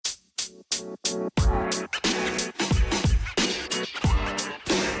Let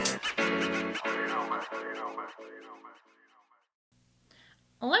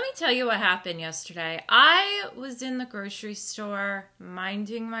me tell you what happened yesterday. I was in the grocery store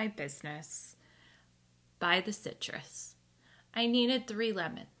minding my business by the citrus. I needed 3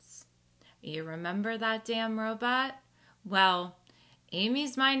 lemons. You remember that damn robot? Well,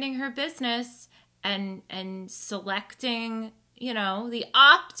 Amy's minding her business and selecting, the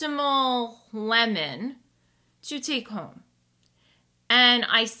optimal lemon to take home. And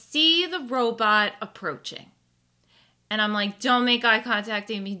I see the robot approaching. And I'm like, don't make eye contact,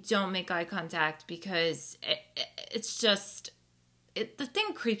 Amy. Don't make eye contact, because the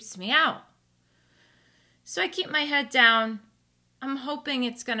thing creeps me out. So I keep my head down. I'm hoping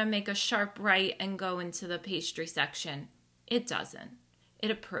it's going to make a sharp right and go into the pastry section. It doesn't.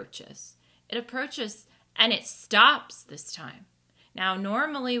 It approaches. And it stops this time. Now,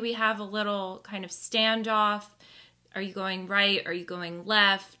 normally we have a little kind of standoff. Are you going right? Are you going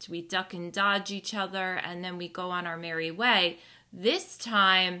left? We duck and dodge each other, and then we go on our merry way. This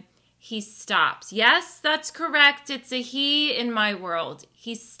time, he stops. Yes, that's correct. It's a he in my world.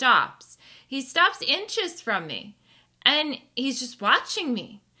 He stops. He stops inches from me, and he's just watching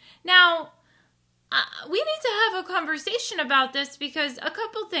me. Now, we need to have a conversation about this, because a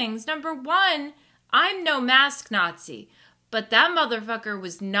couple things. Number one, I'm no mask Nazi. But that motherfucker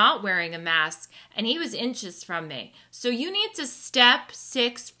was not wearing a mask, and he was inches from me. So you need to step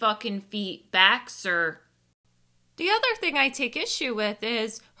 6 fucking feet back, sir. The other thing I take issue with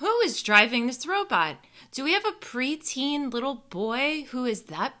is, who is driving this robot? Do we have a preteen little boy who is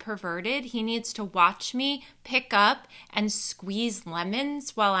that perverted? He needs to watch me pick up and squeeze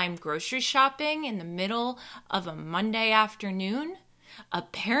lemons while I'm grocery shopping in the middle of a Monday afternoon?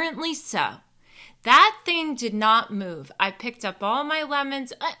 Apparently so. That thing did not move. I picked up all my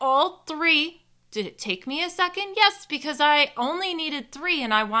lemons, all 3. Did it take me a second? Yes, because I only needed 3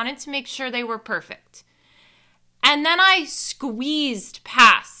 and I wanted to make sure they were perfect. And then I squeezed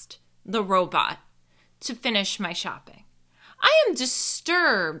past the robot to finish my shopping. I am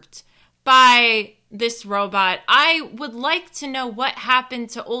disturbed by this robot. I would like to know what happened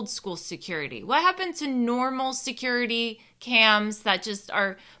to old school security. What happened to normal security cams that just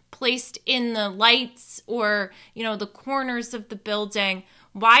are placed in the lights or, the corners of the building?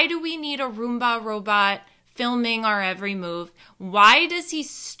 Why do we need a Roomba robot filming our every move? Why does he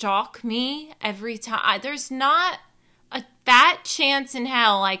stalk me every time? There's not a fat chance in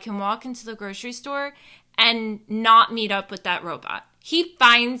hell I can walk into the grocery store and not meet up with that robot. He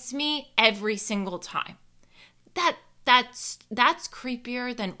finds me every single time. That's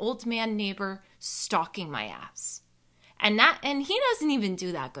creepier than old man neighbor stalking my ass. And he doesn't even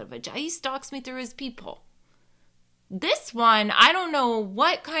do that good of a job. He stalks me through his peephole. This one, I don't know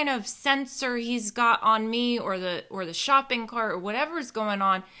what kind of sensor he's got on me or the shopping cart or whatever's going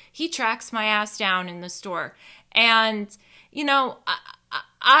on. He tracks my ass down in the store. And,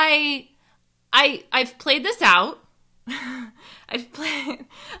 I've played this out. I've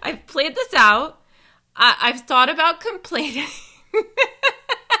played this out. I've thought about complaining.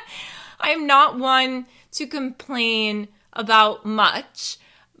 I'm not one to complain about much,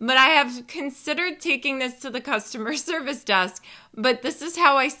 but I have considered taking this to the customer service desk, but this is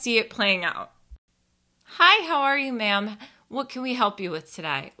how I see it playing out. Hi, how are you, ma'am? What can we help you with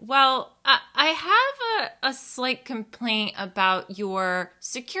today? Well, I have a slight complaint about your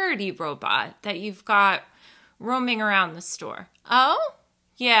security robot that you've got roaming around the store. Oh?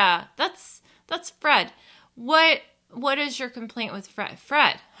 Yeah, that's Fred. What is your complaint with Fred?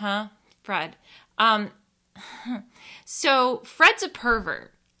 Fred, huh? Fred. So Fred's a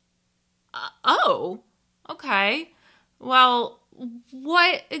pervert. Oh, okay. Well,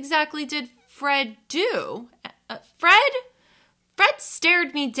 what exactly did Fred do? Fred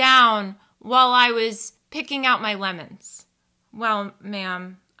stared me down while I was picking out my lemons. Well,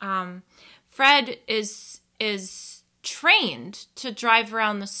 ma'am, Fred is trained to drive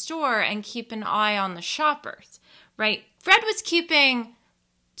around the store and keep an eye on the shoppers, right? Fred was keeping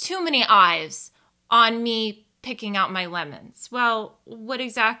too many eyes on me picking out my lemons. Well, what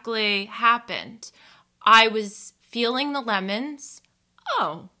exactly happened? I was feeling the lemons.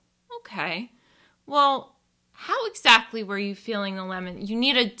 Oh, okay. Well, how exactly were you feeling the lemon? You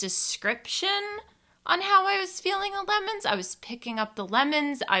need a description on how I was feeling the lemons? I was picking up the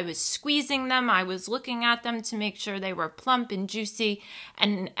lemons. I was squeezing them. I was looking at them to make sure they were plump and juicy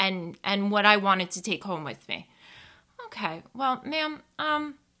and what I wanted to take home with me. Okay. Well, ma'am,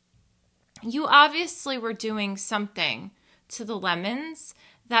 you obviously were doing something to the lemons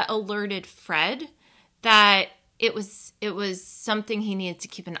that alerted Fred that it was something he needed to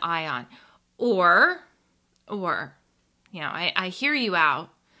keep an eye on. Or, I hear you out,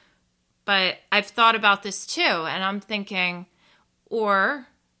 but I've thought about this too, and I'm thinking, or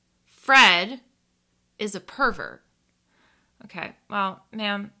Fred is a pervert. Okay, well,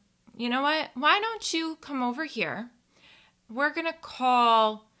 ma'am, you know what? Why don't you come over here? We're going to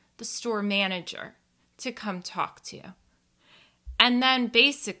call the store manager to come talk to you. And then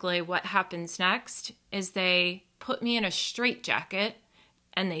basically what happens next is they put me in a straitjacket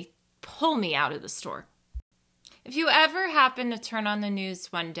and they pull me out of the store. If you ever happen to turn on the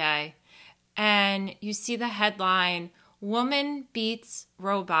news one day and you see the headline, "Woman beats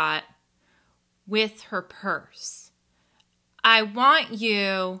robot with her purse," I want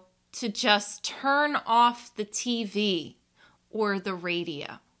you to just turn off the TV or the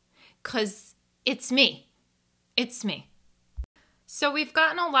radio, because it's me. It's me. So we've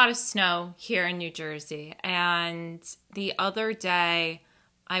gotten a lot of snow here in New Jersey, and the other day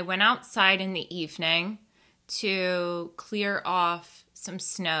I went outside in the evening to clear off some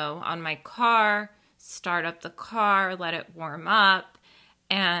snow on my car, start up the car, let it warm up,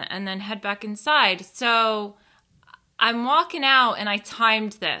 and then head back inside. So I'm walking out and I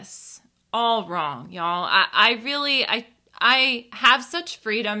timed this all wrong, y'all. I have such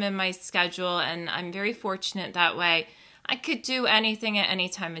freedom in my schedule, and I'm very fortunate that way. I could do anything at any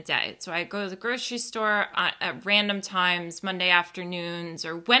time of day. So I go to the grocery store at random times, Monday afternoons,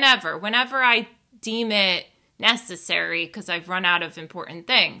 or whenever I deem it necessary, because I've run out of important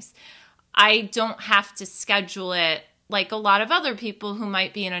things. I don't have to schedule it like a lot of other people who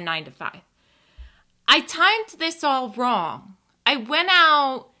might be in a 9-to-5. I timed this all wrong. I went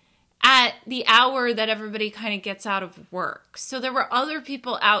out at the hour that everybody kind of gets out of work. So there were other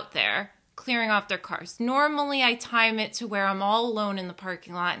people out there clearing off their cars. Normally I time it to where I'm all alone in the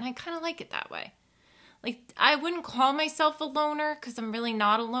parking lot, and I kind of like it that way. Like, I wouldn't call myself a loner because I'm really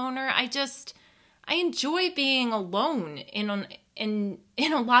not a loner. I enjoy being alone in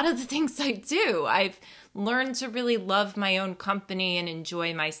a lot of the things I do. I've learned to really love my own company and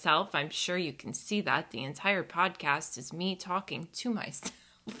enjoy myself. I'm sure you can see that. The entire podcast is me talking to myself,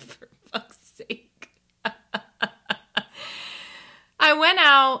 for fuck's sake. I went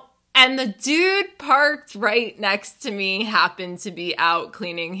out, and the dude parked right next to me happened to be out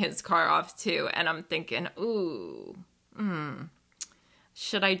cleaning his car off too. And I'm thinking,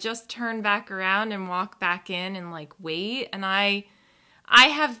 should I just turn back around and walk back in and wait? And I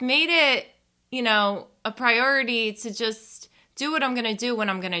have made it, a priority to just do what I'm going to do when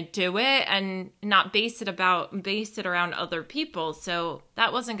I'm going to do it and not base it around other people. So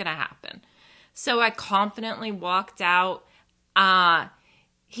that wasn't going to happen. So I confidently walked out.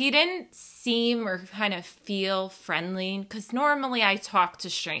 He didn't seem or kind of feel friendly, because normally I talk to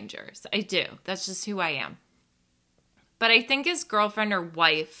strangers. I do. That's just who I am. But I think his girlfriend or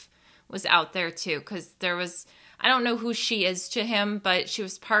wife was out there too, because I don't know who she is to him, but she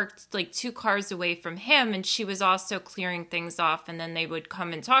was parked 2 cars away from him, and she was also clearing things off, and then they would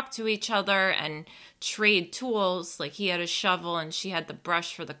come and talk to each other and trade tools. Like, he had a shovel and she had the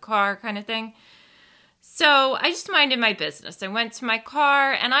brush for the car kind of thing. So I just minded my business. I went to my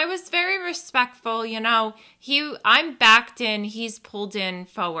car and I was very respectful. I'm backed in, he's pulled in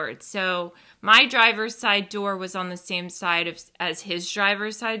forward. So my driver's side door was on the same side as his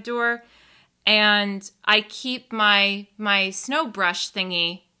driver's side door. And I keep my snow brush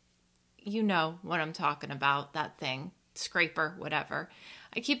thingy, you know what I'm talking about, that thing, scraper, whatever.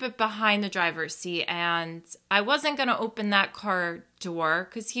 I keep it behind the driver's seat, and I wasn't going to open that car door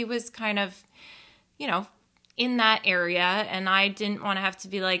because he was kind of, in that area, and I didn't want to have to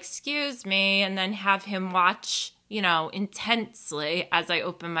be like, excuse me, and then have him watch, intensely as I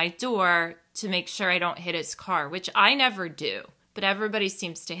open my door to make sure I don't hit his car, which I never do, but everybody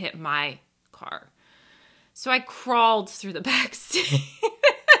seems to hit my car. So I crawled through the back seat.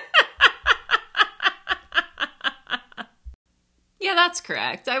 Yeah, that's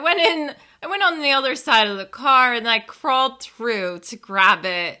correct. I went on the other side of the car, and I crawled through to grab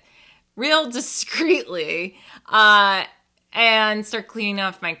it real discreetly and start cleaning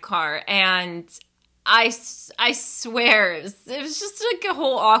off my car. And I swear it was just a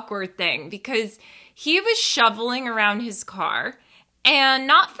whole awkward thing, because he was shoveling around his car, and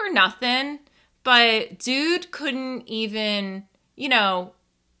not for nothing, but dude couldn't even,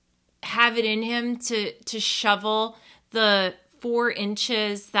 have it in him to shovel the 4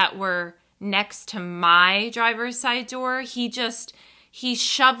 inches that were next to my driver's side door. He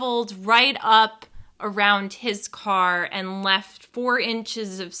shoveled right up around his car and left 4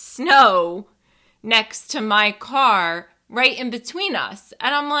 inches of snow next to my car right in between us.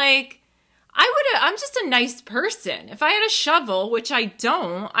 And I'm like, I'm just a nice person. If I had a shovel, which I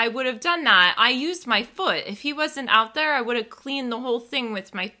don't, I would have done that. I used my foot. If he wasn't out there, I would have cleaned the whole thing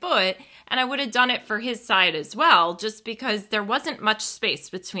with my foot, and I would have done it for his side as well, just because there wasn't much space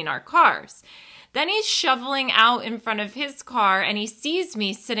between our cars. Then he's shoveling out in front of his car, and he sees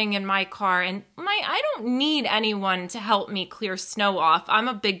me sitting in my car, and I don't need anyone to help me clear snow off. I'm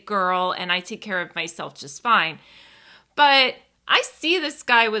a big girl, and I take care of myself just fine. But I see this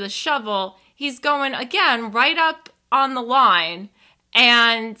guy with a shovel. He's going, again, right up on the line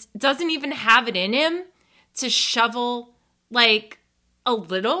and doesn't even have it in him to shovel like a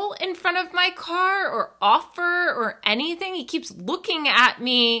little in front of my car or offer or anything. He keeps looking at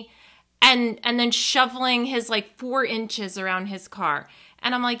me and then shoveling his like 4 inches around his car.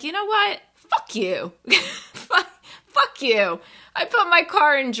 And I'm like, you know what? Fuck you. Fuck you. I put my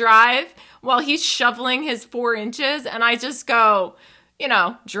car in drive while he's shoveling his 4 inches, and I just go,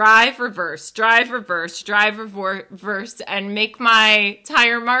 drive, reverse, and make my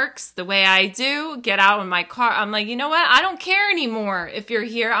tire marks the way I do, get out of my car. I'm like, you know what? I don't care anymore if you're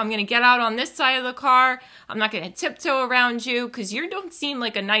here. I'm going to get out on this side of the car. I'm not going to tiptoe around you because you don't seem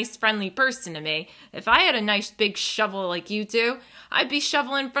like a nice, friendly person to me. If I had a nice big shovel like you do, I'd be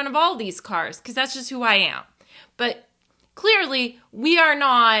shoveling in front of all these cars because that's just who I am. But clearly, we are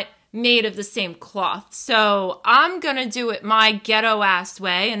not made of the same cloth. So I'm going to do it my ghetto ass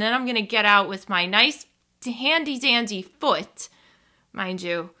way. And then I'm going to get out with my nice handy dandy foot. Mind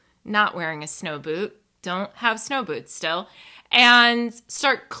you, not wearing a snow boot. Don't have snow boots still. And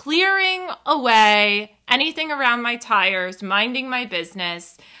start clearing away anything around my tires, minding my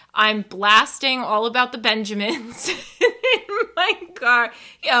business. I'm blasting all about the Benjamins in my car.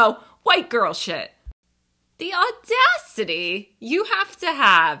 White girl shit. The audacity you have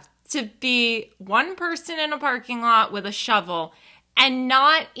to be one person in a parking lot with a shovel and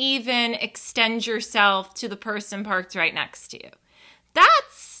not even extend yourself to the person parked right next to you.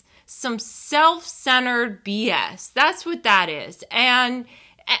 That's some self-centered BS. That's what that is. And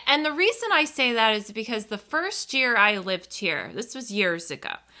the reason I say that is because the first year I lived here, this was years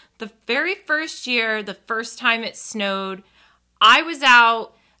ago, the very first year, the first time it snowed, I was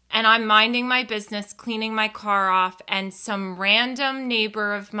out and I'm minding my business, cleaning my car off, and some random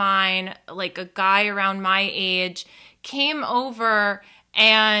neighbor of mine, like a guy around my age, came over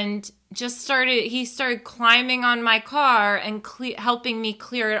and he started climbing on my car and helping me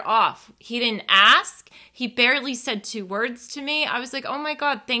clear it off. He didn't ask. He barely said 2 words to me. I was like, oh my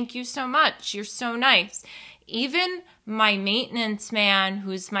God, thank you so much. You're so nice. Even my maintenance man,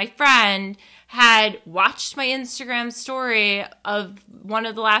 who's my friend, had watched my Instagram story of one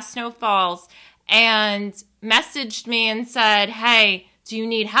of the last snowfalls and messaged me and said, hey, do you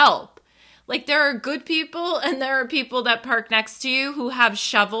need help? Like, there are good people and there are people that park next to you who have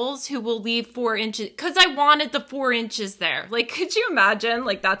shovels who will leave 4 inches because I wanted the 4 inches there. Like, could you imagine?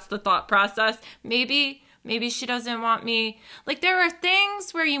 Like, that's the thought process. Maybe she doesn't want me. Like, there are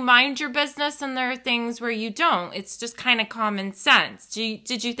things where you mind your business and there are things where you don't. It's just kind of common sense.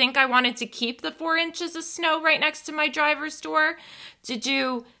 Did you think I wanted to keep the 4 inches of snow right next to my driver's door? Did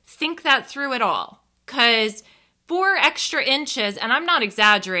you think that through at all? Because 4 extra inches, and I'm not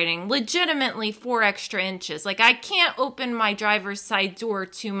exaggerating, legitimately 4 extra inches. Like, I can't open my driver's side door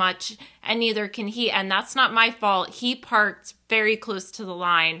too much, and neither can he. And that's not my fault. He parked very close to the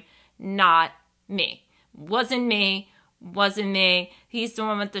line, not me. Wasn't me. He's the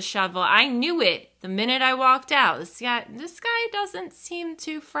one with the shovel. I knew it the minute I walked out. This guy doesn't seem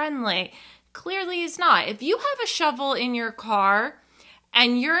too friendly. Clearly he's not. If you have a shovel in your car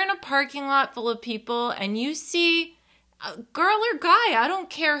and you're in a parking lot full of people and you see a girl or guy, I don't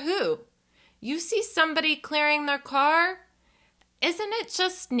care who, you see somebody clearing their car, isn't it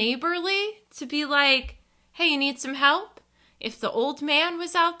just neighborly to be like, hey, you need some help? If the old man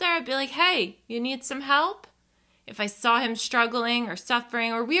was out there, I'd be like, hey, you need some help? If I saw him struggling or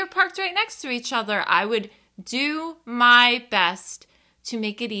suffering, or we were parked right next to each other, I would do my best to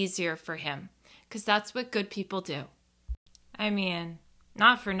make it easier for him. Because that's what good people do. I mean,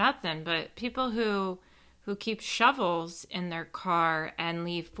 not for nothing, but people who keep shovels in their car and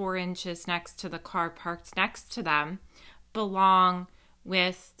leave 4 inches next to the car parked next to them belong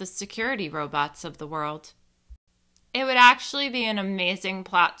with the security robots of the world. It would actually be an amazing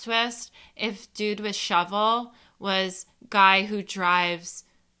plot twist if dude with shovel was guy who drives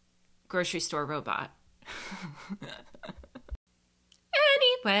grocery store robot.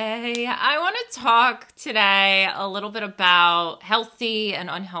 Anyway, I want to talk today a little bit about healthy and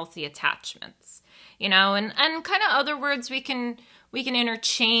unhealthy attachments, and kind of other words we can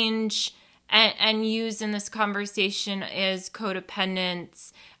interchange and use in this conversation is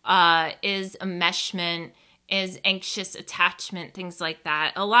codependence is enmeshment, is anxious attachment, things like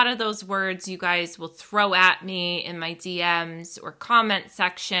that. A lot of those words you guys will throw at me in my DMs or comment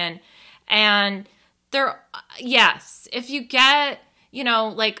section. And they're, yes, if you get,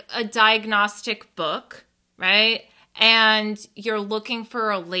 like a diagnostic book, right? And you're looking for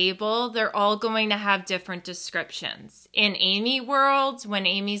a label, they're all going to have different descriptions. In Amy world, when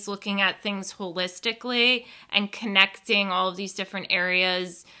Amy's looking at things holistically and connecting all of these different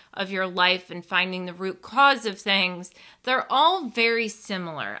areas of your life and finding the root cause of things, they're all very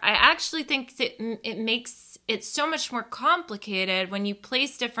similar. I actually think that it makes it so much more complicated when you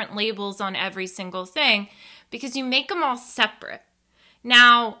place different labels on every single thing because you make them all separate.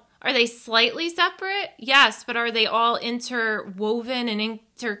 Now, are they slightly separate? Yes, but are they all interwoven and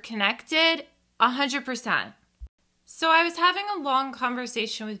interconnected? 100%. So I was having a long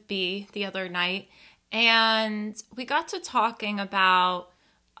conversation with B the other night, and we got to talking about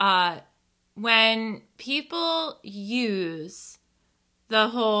when people use the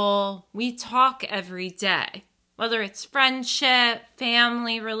whole we talk every day, whether it's friendship,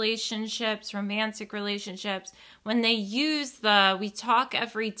 family relationships, romantic relationships, when they use the we talk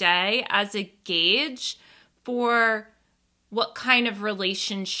every day as a gauge for what kind of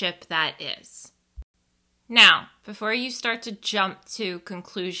relationship that is. Now, before you start to jump to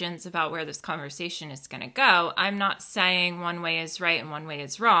conclusions about where this conversation is going to go, I'm not saying one way is right and one way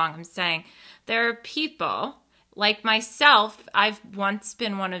is wrong. I'm saying there are people like myself, I've once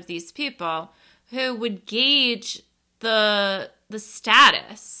been one of these people who would gauge the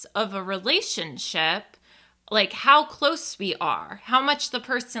status of a relationship, like how close we are, how much the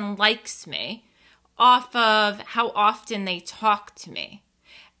person likes me, off of how often they talk to me.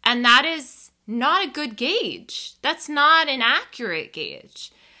 And that is not a good gauge. That's not an accurate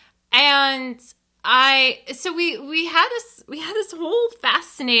gauge. And we had this whole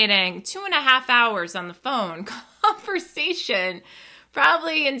fascinating 2.5 hours on the phone conversation,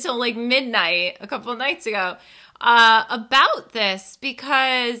 probably until like midnight a couple of nights ago, about this,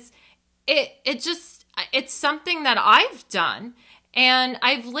 because it's something that I've done, and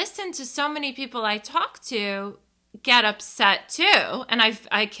I've listened to so many people I talk to get upset too, and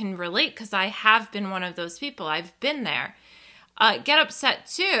I can relate because I have been one of those people. I've been there. Get upset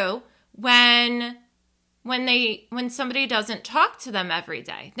too when somebody doesn't talk to them every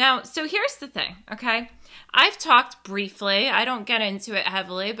day. Now, so here's the thing, okay? I've talked briefly, I don't get into it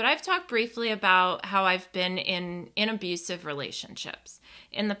heavily, but I've talked briefly about how I've been in abusive relationships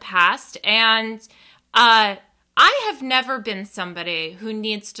in the past. And I have never been somebody who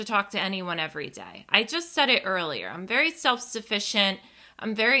needs to talk to anyone every day. I just said it earlier. I'm very self-sufficient.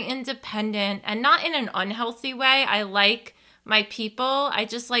 I'm very independent, and not in an unhealthy way. I like my people. I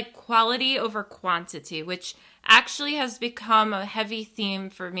just like quality over quantity, which actually has become a heavy theme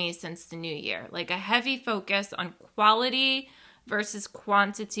for me since the new year. Like a heavy focus on quality versus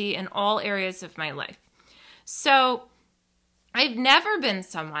quantity in all areas of my life. So I've never been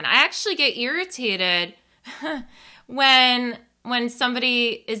someone. I actually get irritated when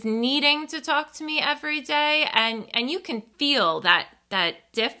somebody is needing to talk to me every day, and you can feel that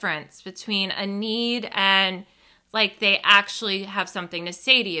difference between a need and like they actually have something to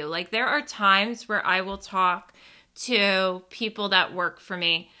say to you. Like there are times where I will talk to people that work for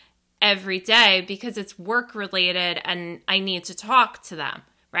me every day because it's work related and I need to talk to them,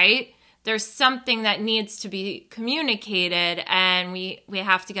 right? There's something that needs to be communicated and we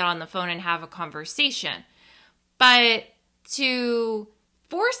have to get on the phone and have a conversation. But to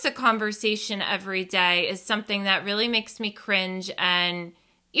force a conversation every day is something that really makes me cringe and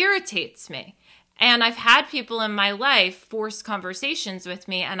irritates me. And I've had people in my life force conversations with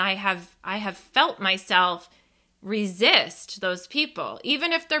me, and I have felt myself resist those people,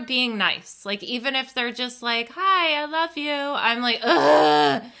 even if they're being nice. Like, even if they're just like, hi, I love you. I'm like,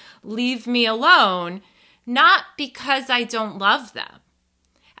 ugh, leave me alone. Not because I don't love them.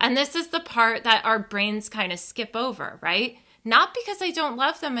 And this is the part that our brains kind of skip over, right? Not because I don't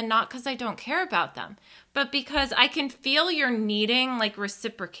love them and not because I don't care about them, but because I can feel you're needing like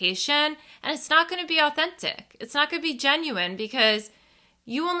reciprocation, and it's not going to be authentic. It's not going to be genuine because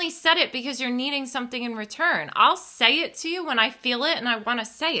you only said it because you're needing something in return. I'll say it to you when I feel it and I want to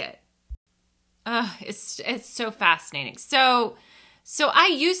say it. It's so fascinating. So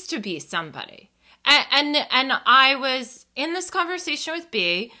I used to be somebody, and I was in this conversation with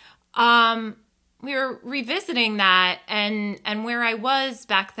B. We were revisiting that and where I was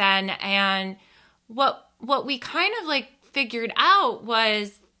back then, and what we kind of like figured out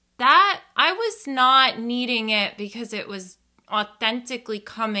was that I was not needing it because it was authentically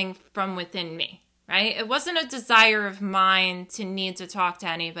coming from within me, right? It wasn't a desire of mine to need to talk to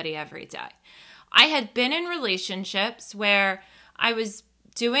anybody every day. I had been in relationships where I was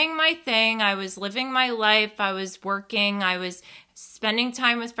doing my thing, I was living my life, I was working, I was spending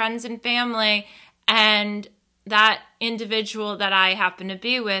time with friends and family, and that individual that I happened to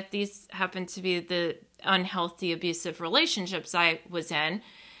be with, these happened to be the unhealthy, abusive relationships I was in,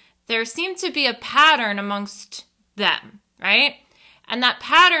 there seemed to be a pattern amongst them, right? And that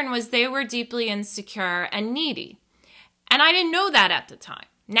pattern was they were deeply insecure and needy. And I didn't know that at the time.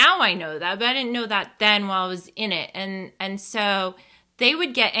 Now I know that, but I didn't know that then while I was in it. And so they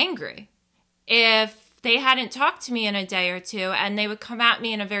would get angry if they hadn't talked to me in a day or two, and they would come at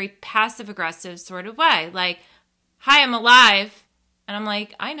me in a very passive-aggressive sort of way. Like, hi, I'm alive. And I'm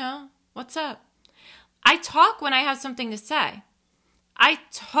like, I know. What's up? I talk when I have something to say. I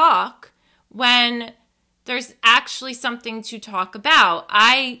talk when there's actually something to talk about.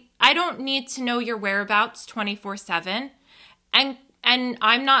 I don't need to know your whereabouts 24/7. And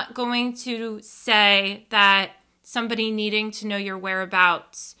I'm not going to say that somebody needing to know your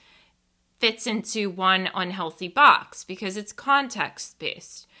whereabouts fits into one unhealthy box, because it's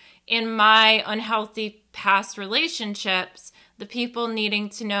context-based. In my unhealthy past relationships, the people needing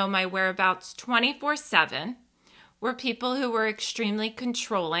to know my whereabouts 24/7 were people who were extremely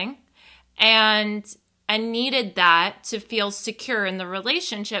controlling and needed that to feel secure in the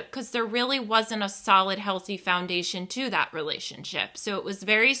relationship, because there really wasn't a solid, healthy foundation to that relationship. So it was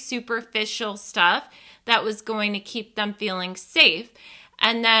very superficial stuff that was going to keep them feeling safe.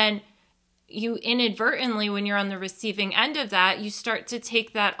 And then you inadvertently, when you're on the receiving end of that, you start to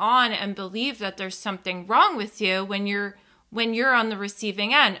take that on and believe that there's something wrong with you when you're on the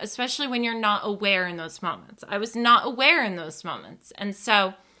receiving end, especially when you're not aware in those moments. I was not aware in those moments. And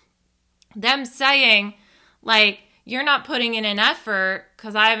so them saying, like, you're not putting in an effort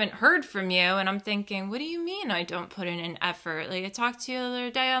because I haven't heard from you. And I'm thinking, what do you mean I don't put in an effort? Like, I talked to you the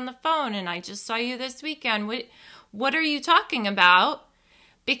other day on the phone and I just saw you this weekend. What are you talking about?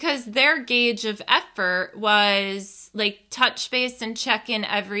 Because their gauge of effort was like touch base and check in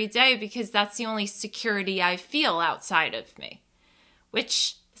every day, because that's the only security I feel outside of me,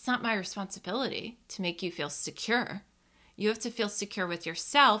 which it's not my responsibility to make you feel secure. You have to feel secure with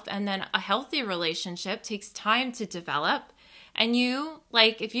yourself. And then a healthy relationship takes time to develop. And you,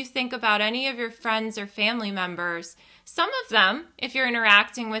 like, if you think about any of your friends or family members, some of them, if you're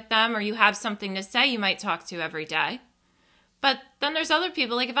interacting with them or you have something to say, you might talk to every day. But then there's other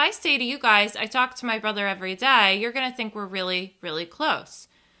people, like if I say to you guys, I talk to my brother every day, you're going to think we're really, really close.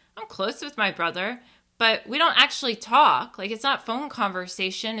 I'm close with my brother, but we don't actually talk. Like, it's not phone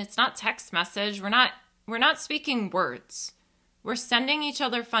conversation. It's not text message. We're not speaking words. We're sending each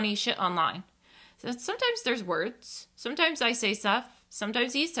other funny shit online. So sometimes there's words. Sometimes I say stuff.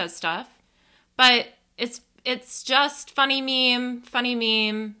 Sometimes he says stuff. But it's just funny meme,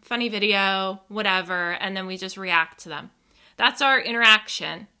 funny video, whatever, and then we just react to them. That's our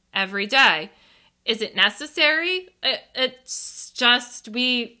interaction every day. Is it necessary? It's just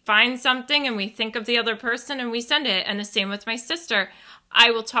we find something and we think of the other person and we send it. And the same with my sister.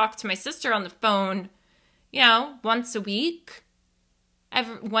 I will talk to my sister on the phone, once a week.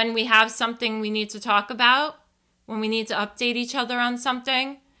 When we have something we need to talk about, when we need to update each other on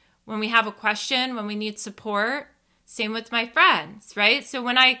something, when we have a question, when we need support. Same with my friends, right? So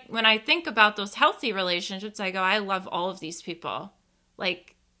when I think about those healthy relationships, I go, I love all of these people,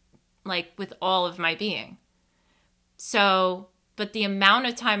 like with all of my being. So, but the amount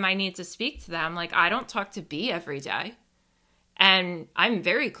of time I need to speak to them, like I don't talk to B every day, and I'm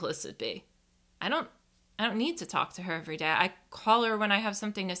very close with B. I don't need to talk to her every day. I call her when I have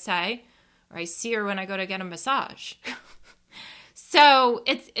something to say, or I see her when I go to get a massage. So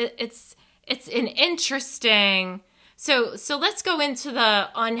it's an interesting. So let's go into the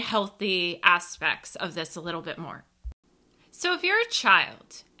unhealthy aspects of this a little bit more. So if you're a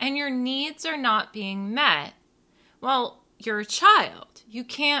child and your needs are not being met, well, you're a child. You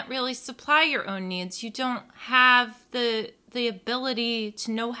can't really supply your own needs. You don't have the ability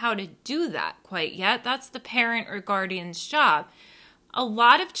to know how to do that quite yet. That's the parent or guardian's job. A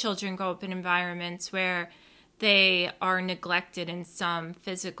lot of children grow up in environments where they are neglected in some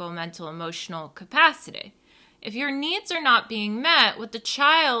physical, mental, emotional capacity. If your needs are not being met, what the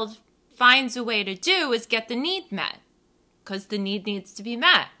child finds a way to do is get the need met, because the need needs to be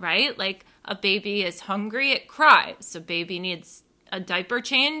met, right? Like a baby is hungry, it cries. A baby needs a diaper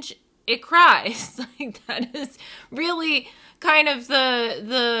change, it cries. Like that is really kind of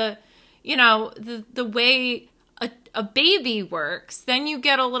the way a baby works. Then you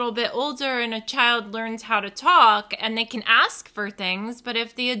get a little bit older and a child learns how to talk and they can ask for things. But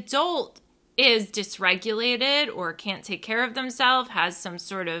if the adult is dysregulated or can't take care of themselves, has some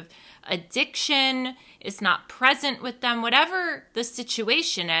sort of addiction, is not present with them, whatever the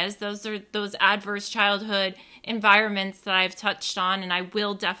situation is, those are those adverse childhood environments that I've touched on and I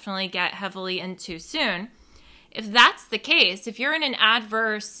will definitely get heavily into soon. If that's the case, if you're in an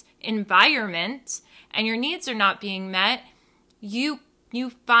adverse environment and your needs are not being met, you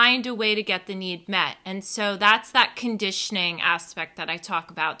find a way to get the need met. And so that's that conditioning aspect that I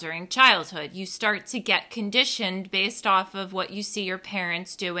talk about during childhood. You start to get conditioned based off of what you see your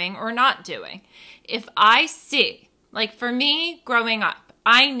parents doing or not doing. If I see, like for me growing up,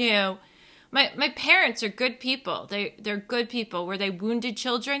 I knew my parents are good people. They're good people. Were they wounded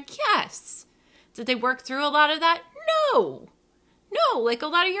children? Yes. Did they work through a lot of that? No. No, like a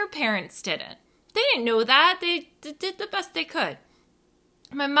lot of your parents didn't. They didn't know that. They did the best they could.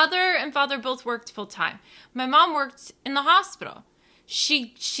 My mother and father both worked full time. My mom worked in the hospital.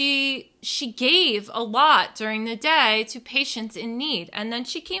 She gave a lot during the day to patients in need. And then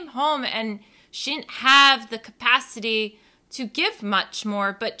she came home and she didn't have the capacity to give much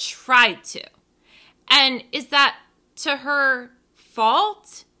more, but tried to. And is that to her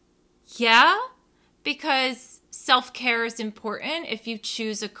fault? Yeah, because self-care is important if you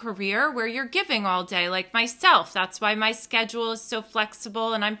choose a career where you're giving all day, like myself. That's why my schedule is so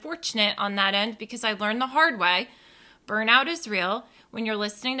flexible, and I'm fortunate on that end because I learned the hard way. Burnout is real. When you're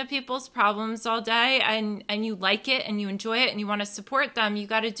listening to people's problems all day and you like it and you enjoy it and you want to support them, you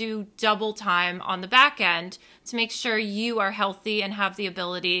got to do double time on the back end to make sure you are healthy and have the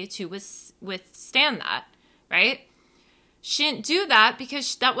ability to withstand that, right? She didn't do that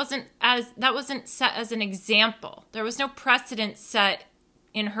because that wasn't set as an example. There was no precedent set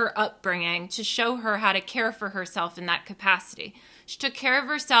in her upbringing to show her how to care for herself in that capacity. She took care of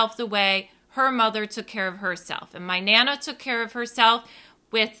herself the way her mother took care of herself. And my Nana took care of herself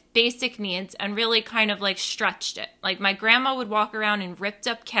with basic needs and really kind of like stretched it. Like my grandma would walk around in ripped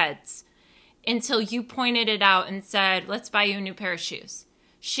up Keds until you pointed it out and said, let's buy you a new pair of shoes.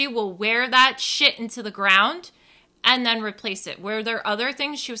 She will wear that shit into the ground and then replace it. Were there other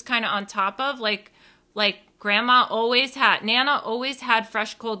things she was kind of on top of? Like Nana always had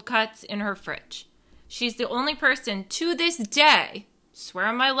fresh cold cuts in her fridge. She's the only person to this day, swear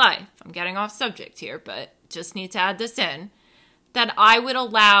on my life, I'm getting off subject here, but just need to add this in, that I would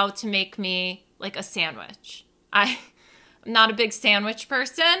allow to make me like a sandwich. I'm not a big sandwich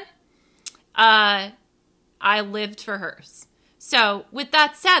person. I lived for hers. So with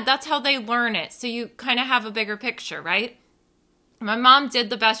that said, that's how they learn it. So you kind of have a bigger picture, right? My mom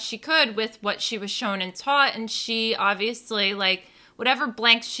did the best she could with what she was shown and taught. And she obviously, like, whatever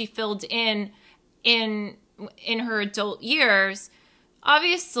blanks she filled in her adult years,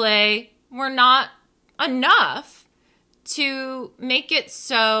 obviously were not enough to make it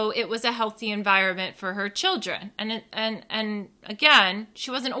so it was a healthy environment for her children. And again,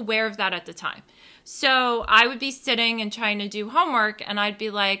 she wasn't aware of that at the time. So I would be sitting and trying to do homework and I'd be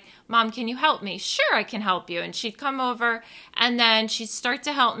like, Mom, can you help me? Sure, I can help you. And she'd come over and then she'd start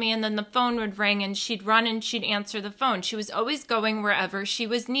to help me and then the phone would ring and she'd run and she'd answer the phone. She was always going wherever she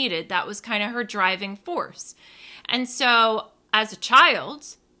was needed. That was kind of her driving force. And so as a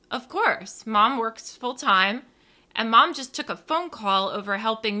child, of course, Mom works full time and Mom just took a phone call over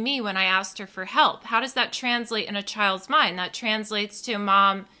helping me when I asked her for help. How does that translate in a child's mind? That translates to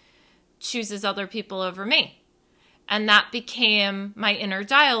Mom chooses other people over me. And that became my inner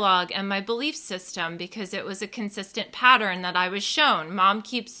dialogue and my belief system because it was a consistent pattern that I was shown. Mom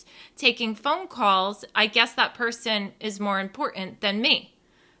keeps taking phone calls. I guess that person is more important than me.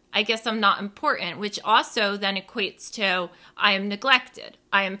 I guess I'm not important, which also then equates to I am neglected.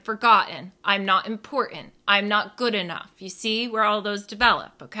 I am forgotten. I'm not important. I'm not good enough. You see where all those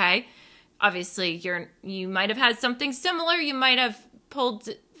develop, okay? Obviously, you might have had something similar. You might have pulled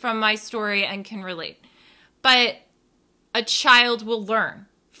from my story and can relate. But a child will learn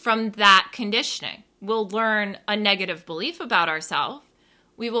from that conditioning. We'll learn a negative belief about ourselves.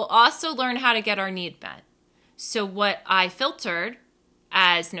 We will also learn how to get our need met. So what I filtered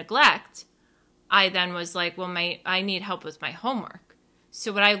as neglect, I then was like, well, I need help with my homework.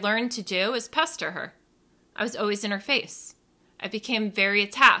 So what I learned to do is pester her. I was always in her face. I became very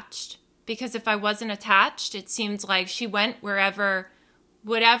attached because if I wasn't attached, it seemed like she went whoever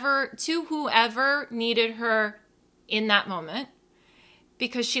needed her in that moment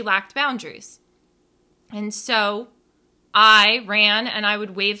because she lacked boundaries. And so I ran and I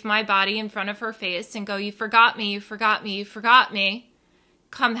would wave my body in front of her face and go, you forgot me, you forgot me, you forgot me.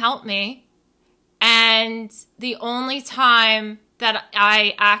 Come help me. And the only time that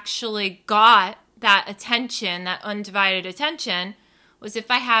I actually got that attention, that undivided attention, was if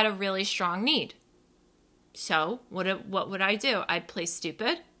I had a really strong need. So what would I do? I'd play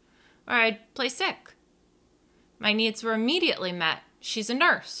stupid or I'd play sick. My needs were immediately met. She's a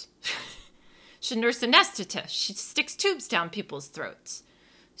nurse. She's a nurse anesthetist. She sticks tubes down people's throats.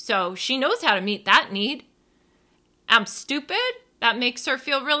 So she knows how to meet that need. I'm stupid. That makes her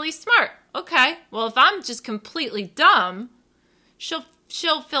feel really smart. Okay, well, if I'm just completely dumb, she'll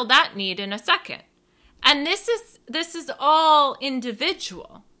fill that need in a second. And this is all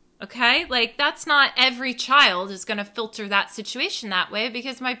individual, okay? Like, that's not every child is going to filter that situation that way,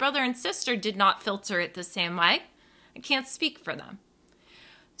 because my brother and sister did not filter it the same way. I can't speak for them.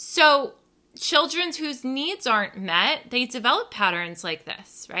 So children whose needs aren't met, they develop patterns like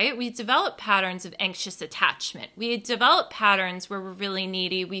this, right? We develop patterns of anxious attachment. We develop patterns where we're really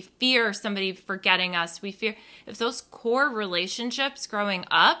needy. We fear somebody forgetting us. We fear if those core relationships growing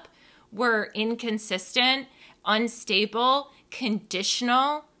up were inconsistent, unstable,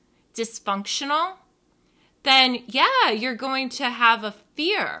 conditional, dysfunctional, then yeah, you're going to have a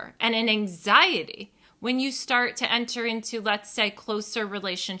fear and an anxiety when you start to enter into, let's say, closer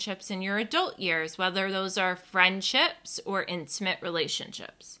relationships in your adult years, whether those are friendships or intimate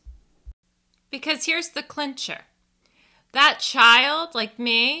relationships. Because here's the clincher. That child, like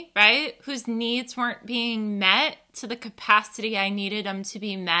me, right, whose needs weren't being met to the capacity I needed them to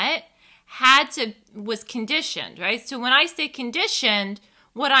be met, was conditioned, right? So when I say conditioned,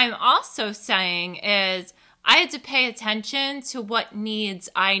 what I'm also saying is I had to pay attention to what needs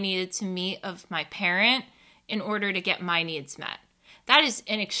I needed to meet of my parent in order to get my needs met. That is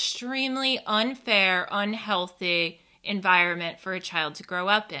an extremely unfair, unhealthy environment for a child to grow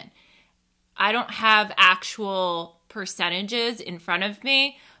up in. I don't have actual percentages in front of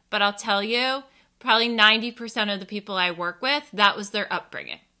me, but I'll tell you, probably 90% of the people I work with, that was their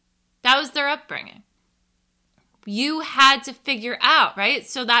upbringing. That was their upbringing. You had to figure out, right?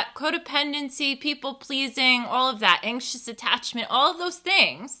 So that codependency, people pleasing, all of that, anxious attachment, all of those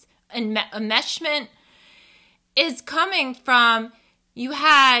things, and enmeshment is coming from you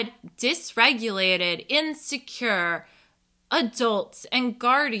had dysregulated, insecure adults and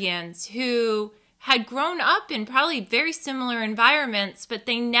guardians who had grown up in probably very similar environments, but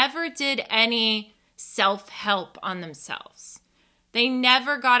they never did any self-help on themselves. They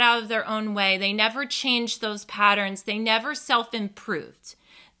never got out of their own way. They never changed those patterns. They never self-improved.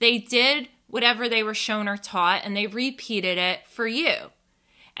 They did whatever they were shown or taught, and they repeated it for you.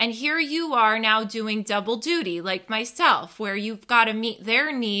 And here you are now doing double duty, like myself, where you've got to meet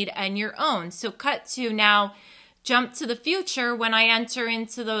their need and your own. So cut to now, jump to the future when I enter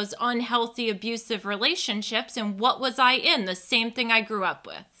into those unhealthy, abusive relationships. And what was I in? The same thing I grew up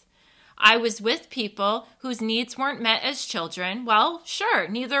with. I was with people whose needs weren't met as children. Well, sure,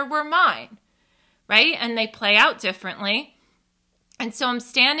 neither were mine, right? And they play out differently. And so I'm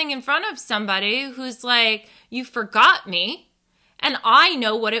standing in front of somebody who's like, you forgot me, and I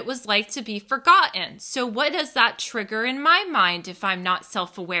know what it was like to be forgotten. So what does that trigger in my mind if I'm not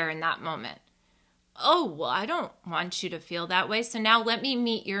self-aware in that moment? Oh, well, I don't want you to feel that way, so now let me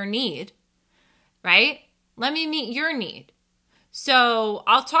meet your need, right? Let me meet your need. So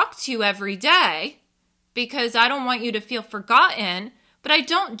I'll talk to you every day because I don't want you to feel forgotten, but I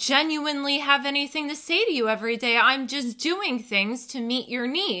don't genuinely have anything to say to you every day. I'm just doing things to meet your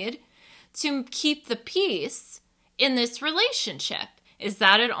need, to keep the peace in this relationship. Is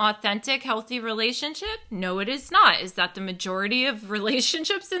that an authentic, healthy relationship? No, it is not. Is that the majority of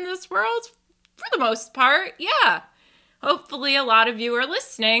relationships in this world? For the most part, yeah. Hopefully a lot of you are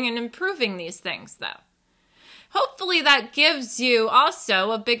listening and improving these things, though. Hopefully that gives you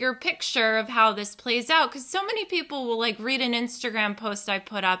also a bigger picture of how this plays out, because so many people will like read an Instagram post I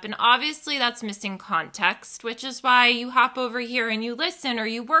put up, and obviously that's missing context, which is why you hop over here and you listen or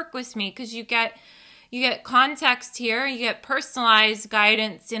you work with me, because you get context here, you get personalized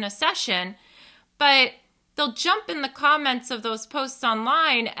guidance in a session. But they'll jump in the comments of those posts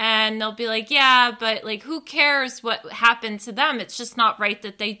online and they'll be like, yeah, but like, who cares what happened to them? It's just not right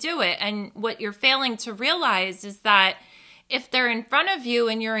that they do it. And what you're failing to realize is that if they're in front of you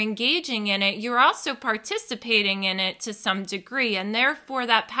and you're engaging in it, you're also participating in it to some degree. And therefore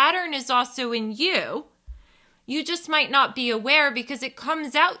that pattern is also in you. You just might not be aware because it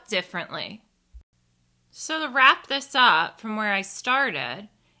comes out differently. So to wrap this up from where I started,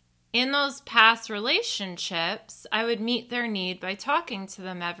 in those past relationships, I would meet their need by talking to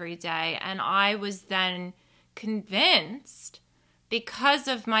them every day. And I was then convinced, because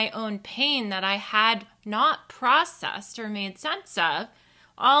of my own pain that I had not processed or made sense of,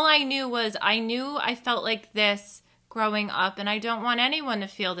 all I knew was I felt like this growing up, and I don't want anyone to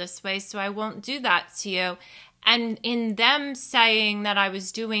feel this way, so I won't do that to you. And in them saying that I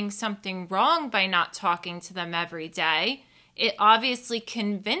was doing something wrong by not talking to them every day, it obviously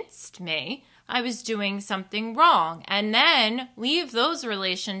convinced me I was doing something wrong. And then leave those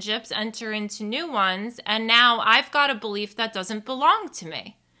relationships, enter into new ones, and now I've got a belief that doesn't belong to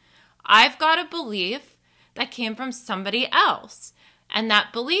me. I've got a belief that came from somebody else. And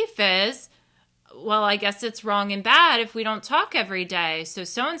that belief is, well, I guess it's wrong and bad if we don't talk every day. So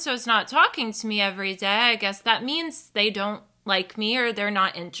so-and-so's not talking to me every day. I guess that means they don't like me, or they're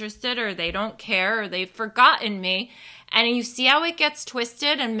not interested, or they don't care, or they've forgotten me. And you see how it gets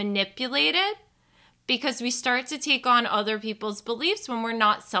twisted and manipulated? Because we start to take on other people's beliefs when we're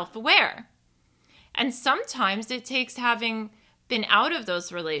not self-aware. And sometimes it takes having been out of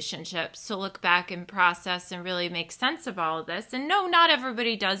those relationships to look back and process and really make sense of all of this. And no, not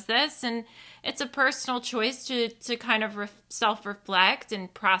everybody does this. And it's a personal choice to kind of self-reflect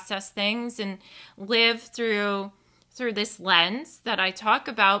and process things and live through this lens that I talk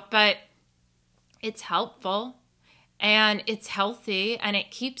about. But it's helpful and it's healthy and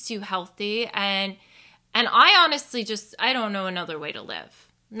it keeps you healthy. And I honestly I don't know another way to live.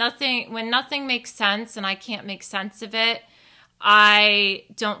 When nothing makes sense and I can't make sense of it, I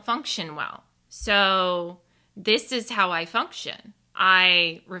don't function well. So this is how I function.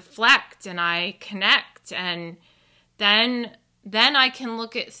 I reflect and I connect, and then I can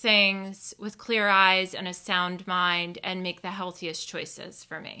look at things with clear eyes and a sound mind and make the healthiest choices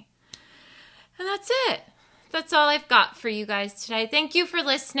for me. And that's it. That's all I've got for you guys today. Thank you for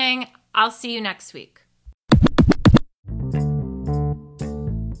listening. I'll see you next week.